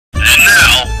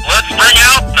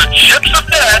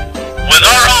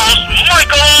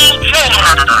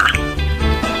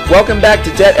Welcome back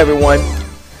to Debt, everyone.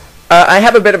 I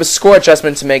have a bit of a score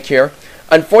adjustment to make here.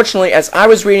 Unfortunately, as I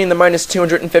was reading the minus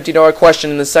 $250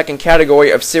 question in the second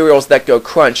category of cereals that go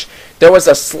crunch, there was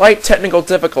a slight technical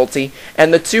difficulty,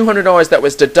 and the $200 that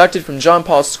was deducted from John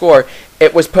Paul's score,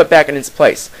 it was put back in its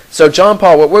place. So John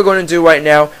Paul, what we're going to do right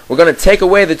now, we're going to take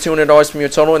away the $200 from your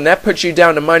total, and that puts you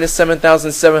down to minus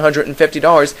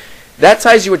 $7,750. That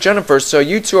ties you with Jennifer, so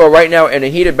you two are right now in a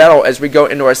heated battle as we go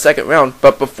into our second round.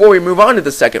 But before we move on to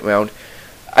the second round,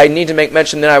 I need to make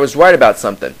mention that I was right about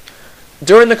something.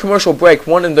 During the commercial break,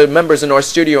 one of the members in our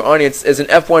studio audience is an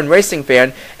F1 racing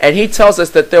fan, and he tells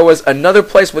us that there was another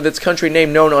place with its country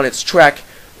name known on its track,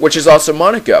 which is also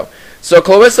Monaco. So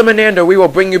Clarissa Menando, we will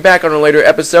bring you back on a later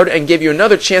episode and give you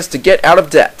another chance to get out of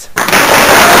debt.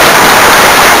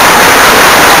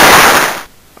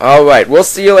 Alright, we'll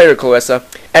see you later, Clarissa.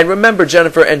 And remember,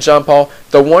 Jennifer and John Paul,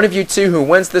 the one of you two who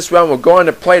wins this round will go on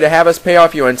to play to have us pay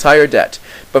off your entire debt.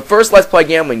 But first, let's play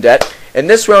gambling debt. In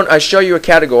this round, I show you a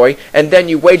category, and then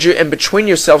you wager in between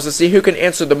yourselves to see who can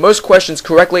answer the most questions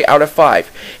correctly out of 5.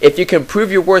 If you can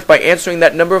prove your worth by answering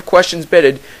that number of questions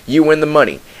bidded, you win the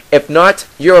money. If not,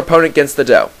 your opponent gets the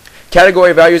dough.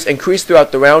 Category values increase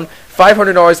throughout the round.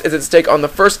 $500 is at stake on the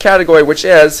first category, which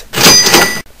is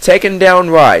taken down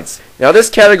rides. Now this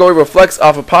category reflects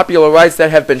off of popular rides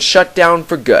that have been shut down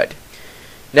for good.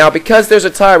 Now because there's a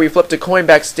tie, we flipped a coin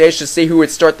backstage to see who would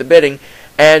start the bidding.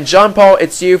 And John Paul,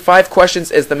 it's you. 5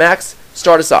 questions is the max.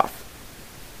 Start us off.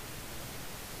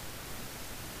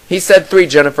 He said 3,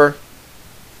 Jennifer.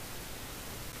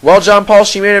 Well, John Paul,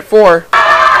 she made it 4.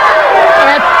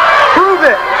 Prove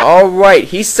it! Alright,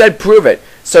 he said prove it.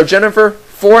 So Jennifer,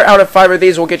 4 out of 5 of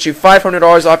these will get you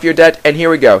 $500 off your debt, and here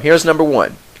we go. Here's number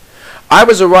 1. I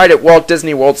was a ride at Walt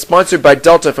Disney World sponsored by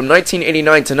Delta from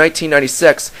 1989 to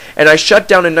 1996, and I shut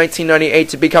down in 1998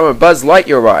 to become a Buzz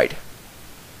Lightyear ride.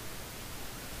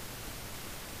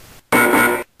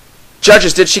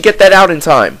 Judges, did she get that out in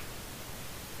time?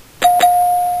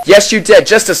 Yes, you did.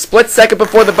 Just a split second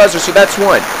before the buzzer, so that's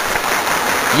 1.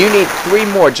 You need 3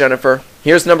 more, Jennifer.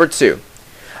 Here's number 2.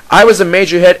 I was a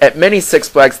major hit at many Six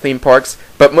Flags theme parks,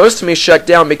 but most of me shut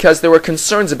down because there were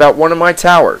concerns about one of my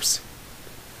towers.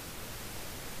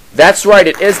 That's right,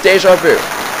 it is Deja Vu.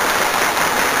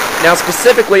 Now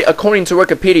specifically, according to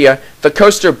Wikipedia, the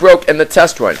coaster broke in the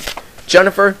test run.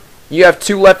 Jennifer, you have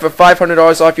 2 left for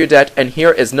 $500 off your debt, and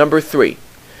here is number 3.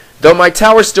 Though my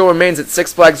tower still remains at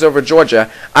Six Flags Over Georgia,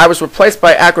 I was replaced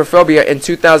by acrophobia in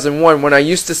 2001 when I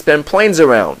used to spin planes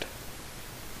around.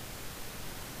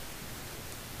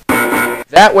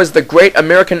 That was the Great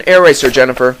American Air Racer,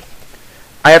 Jennifer.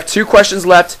 I have 2 questions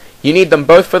left. You need them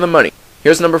both for the money.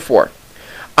 Here's number 4.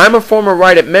 I'm a former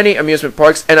ride at many amusement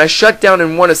parks, and I shut down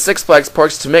in one of Six Flags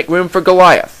parks to make room for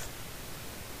Goliath.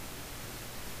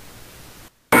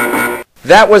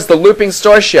 That was the Looping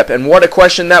Starship, and what a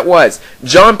question that was.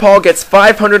 John Paul gets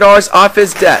 $500 off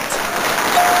his debt.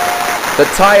 The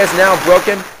tie is now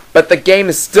broken, but the game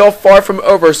is still far from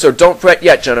over, so don't fret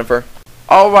yet, Jennifer.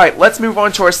 Alright, let's move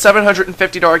on to our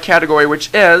 $750 category, which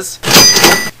is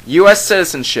U.S.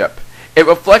 citizenship. It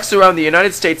reflects around the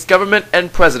United States government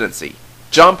and presidency.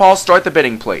 John Paul, start the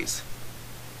bidding, please.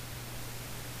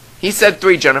 He said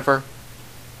 3, Jennifer.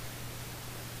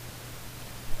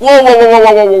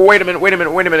 Whoa, wait a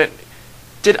minute.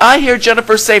 Did I hear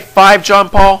Jennifer say 5, John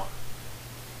Paul?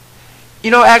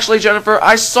 You know, actually, Jennifer,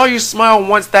 I saw you smile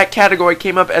once that category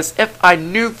came up as if I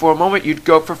knew for a moment you'd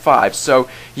go for 5. So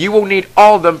you will need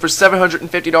all of them for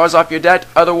 $750 off your debt.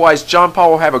 Otherwise, John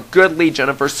Paul will have a good lead,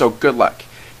 Jennifer, so good luck.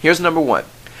 Here's number 1.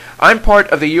 I'm part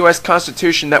of the U.S.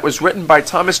 Constitution that was written by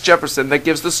Thomas Jefferson that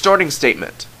gives the starting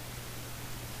statement.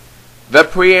 The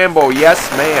preamble,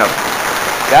 yes, ma'am.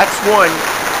 That's 1.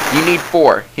 You need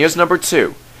 4. Here's number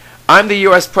 2. I'm the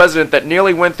U.S. president that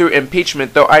nearly went through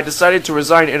impeachment, though I decided to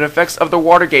resign in effects of the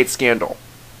Watergate scandal.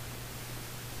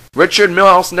 Richard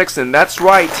Milhouse Nixon, that's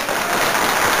right.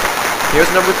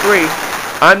 Here's number 3.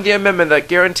 I'm the amendment that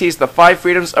guarantees the 5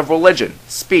 freedoms of religion,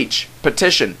 speech,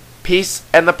 petition, peace,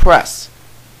 and the press.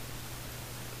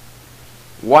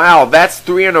 Wow, that's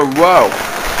 3 in a row.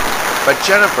 But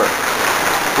Jennifer,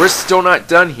 we're still not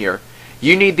done here.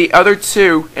 You need the other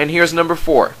 2, and here's number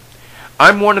 4.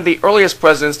 I'm one of the earliest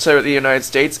presidents to the United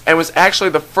States and was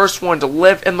actually the first one to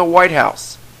live in the White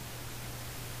House.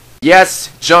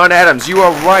 Yes, John Adams, you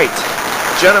are right.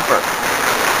 Jennifer,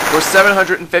 for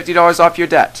 $750 off your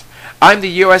debt. I'm the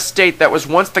U.S. state that was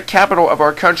once the capital of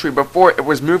our country before it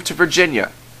was moved to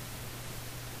Virginia.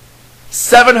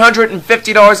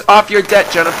 $750 off your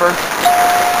debt, Jennifer.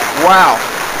 Wow.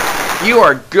 You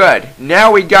are good.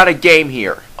 Now we got a game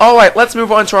here. Alright, let's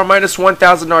move on to our minus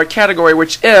 $1,000 category,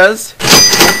 which is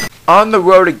On the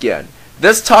Road Again.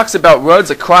 This talks about roads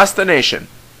across the nation.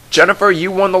 Jennifer,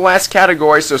 you won the last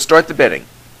category, so start the bidding.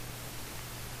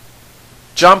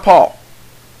 John Paul.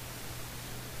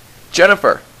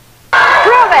 Jennifer.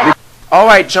 Prove it!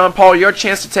 Alright, John Paul, your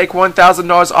chance to take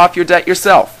 $1,000 off your debt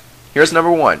yourself. Here's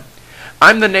number 1.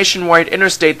 I'm the nationwide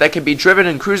interstate that can be driven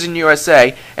in cruising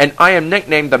USA, and I am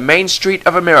nicknamed the Main Street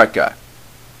of America.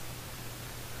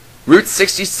 Route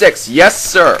 66, yes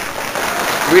sir.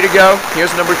 3 to go,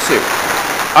 here's number 2.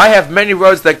 I have many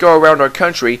roads that go around our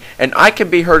country, and I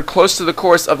can be heard close to the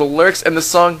chorus of the lyrics in the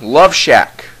song Love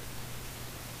Shack.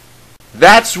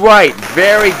 That's right,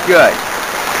 very good.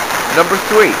 Number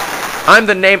 3. I'm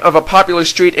the name of a popular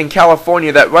street in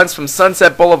California that runs from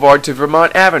Sunset Boulevard to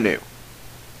Vermont Avenue.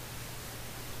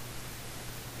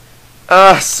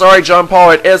 Sorry John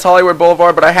Paul, it is Hollywood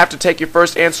Boulevard, but I have to take your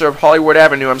first answer of Hollywood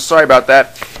Avenue. I'm sorry about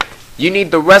that. You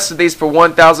need the rest of these for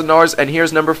 $1,000, and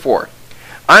here's number 4.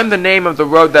 I'm the name of the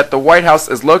road that the White House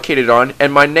is located on,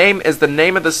 and my name is the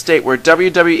name of the state where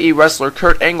WWE wrestler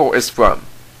Kurt Angle is from.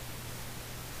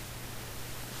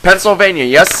 Pennsylvania,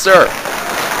 yes sir.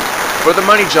 For the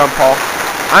money, John Paul,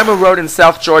 I'm a road in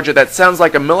South Georgia that sounds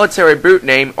like a military boot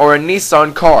name or a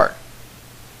Nissan car.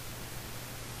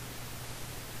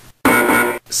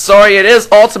 Sorry, it is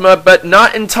Ultima, but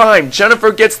not in time.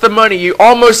 Jennifer gets the money. You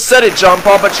almost said it, John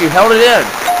Paul, but you held it in.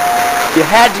 You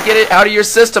had to get it out of your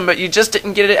system, but you just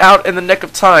didn't get it out in the nick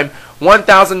of time.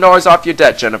 $1,000 off your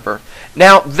debt, Jennifer.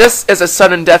 Now, this is a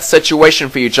sudden death situation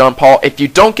for you, John Paul. If you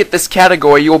don't get this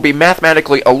category, you will be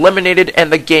mathematically eliminated,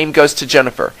 and the game goes to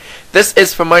Jennifer. This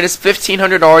is for minus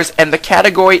 $1,500, and the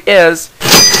category is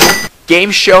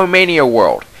Game Show Mania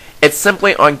World. It's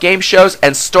simply on game shows,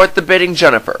 and start the bidding,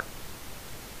 Jennifer.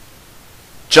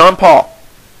 John Paul.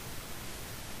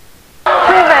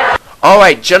 Prove it!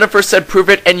 Alright, Jennifer said prove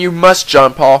it, and you must,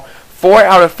 John Paul. 4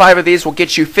 out of 5 of these will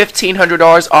get you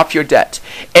 $1,500 off your debt.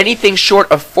 Anything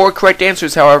short of 4 correct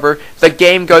answers, however, the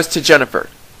game goes to Jennifer.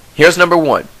 Here's number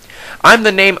 1. I'm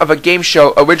the name of a game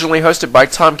show originally hosted by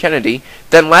Tom Kennedy,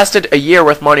 then lasted a year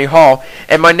with Monty Hall,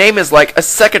 and my name is like a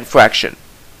second fraction.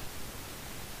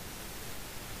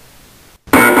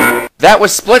 That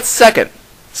was Split Second.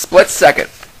 Split Second.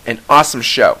 An awesome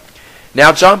show.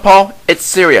 Now, John Paul, it's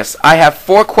serious. I have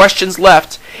 4 questions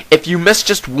left. If you miss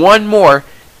just one more,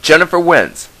 Jennifer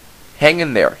wins. Hang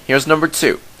in there. Here's number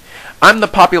 2. I'm the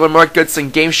popular Mark Goodson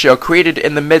game show created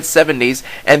in the mid-70s,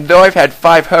 and though I've had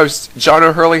 5 hosts, John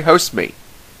O'Hurley hosts me.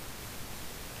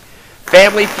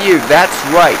 Family Feud, that's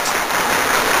right.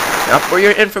 Now, for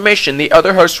your information, the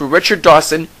other hosts were Richard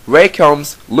Dawson, Ray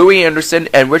Combs, Louis Anderson,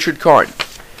 and Richard Karn.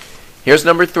 Here's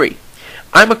number 3.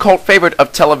 I'm a cult favorite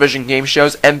of television game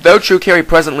shows, and though Drew Carey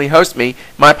presently hosts me,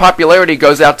 my popularity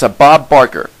goes out to Bob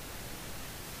Barker.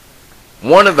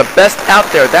 One of the best out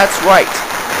there, that's right.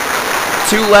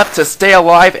 2 left to stay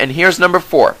alive, and here's number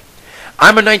 4.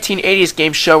 I'm a 1980s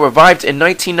game show revived in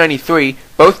 1993,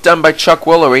 both done by Chuck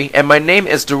Woolery, and my name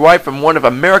is derived from one of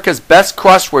America's best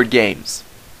crossword games.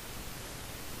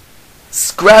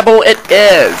 Scrabble it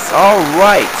is!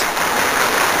 Alright.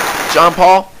 John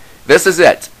Paul, this is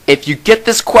it. If you get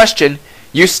this question,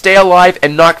 you stay alive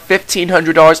and knock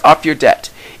 $1,500 off your debt.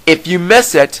 If you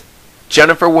miss it,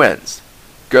 Jennifer wins.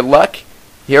 Good luck.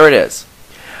 Here it is.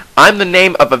 I'm the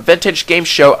name of a vintage game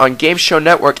show on Game Show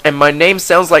Network, and my name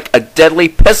sounds like a deadly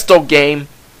pistol game.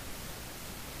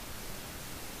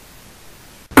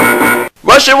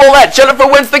 Russian roulette. Jennifer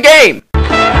wins the game.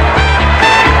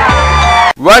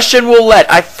 Russian roulette.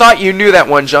 I thought you knew that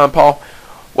one, John Paul.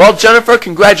 Well, Jennifer,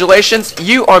 congratulations.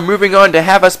 You are moving on to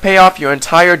have us pay off your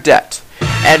entire debt.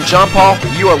 And John Paul,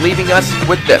 you are leaving us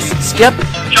with this. Skip?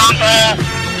 John Paul,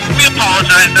 we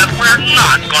apologize that we're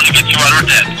not going to get you out of our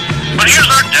debt. But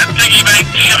here's our debt piggy bank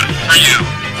just for you,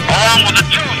 along with a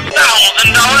 $2,000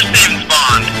 savings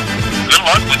bond. Good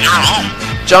luck with your home.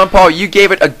 John Paul, you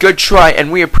gave it a good try, and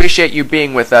we appreciate you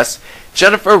being with us.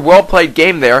 Jennifer, well played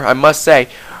game there, I must say.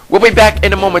 We'll be back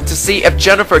in a moment to see if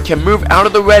Jennifer can move out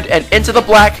of the red and into the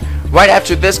black right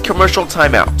after this commercial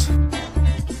timeout.